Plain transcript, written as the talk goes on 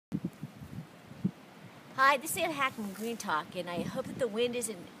Hi, this is Ann Hackman, Green Talk, and I hope that the wind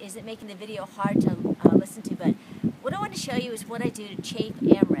isn't making the video hard to listen to, but what I want to show you is what I do to chafe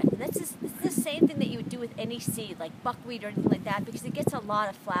amaranth. And this is the same thing that you would do with any seed, like buckwheat or anything like that, because it gets a lot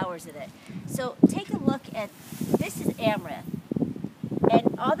of flowers in it. So take a look at, this is amaranth.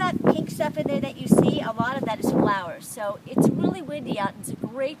 And all that pink stuff in there that you see, a lot of that is flowers. So it's really windy out, and it's a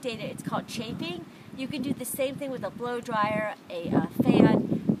great day it's called chafing. You can do the same thing with a blow dryer, a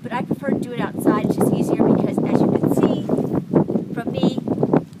fan, but I prefer to do it outside. It's just easier because, as you can see from me,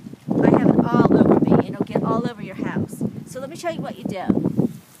 I have it all over me, and it'll get all over your house. So let me show you what you do.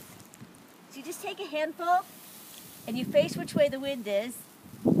 So you just take a handful, and you face which way the wind is,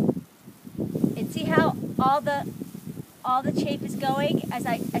 and see how all the chaff is going as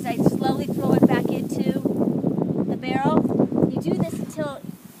I slowly throw it back into the barrel. You do this until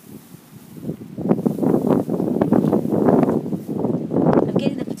I'm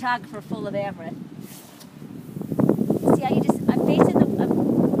getting the photographer full of amaranth. See how you just, I'm facing the,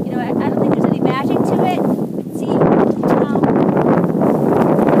 you know, I don't think there's any magic to it, but see how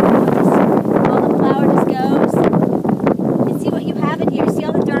all the flour just goes. And see what you have in here. See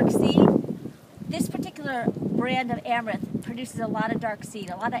all the dark seed? This particular brand of amaranth produces a lot of dark seed.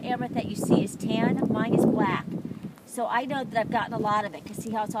 A lot of amaranth that you see is tan. Mine is black. So I know that I've gotten a lot of it, because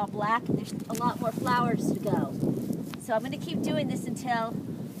see how it's all black? There's a lot more flowers to go. So I'm going to keep doing this until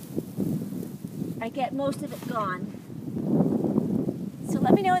I get most of it gone. So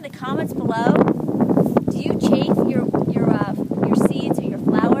let me know in the comments below, do you chafe your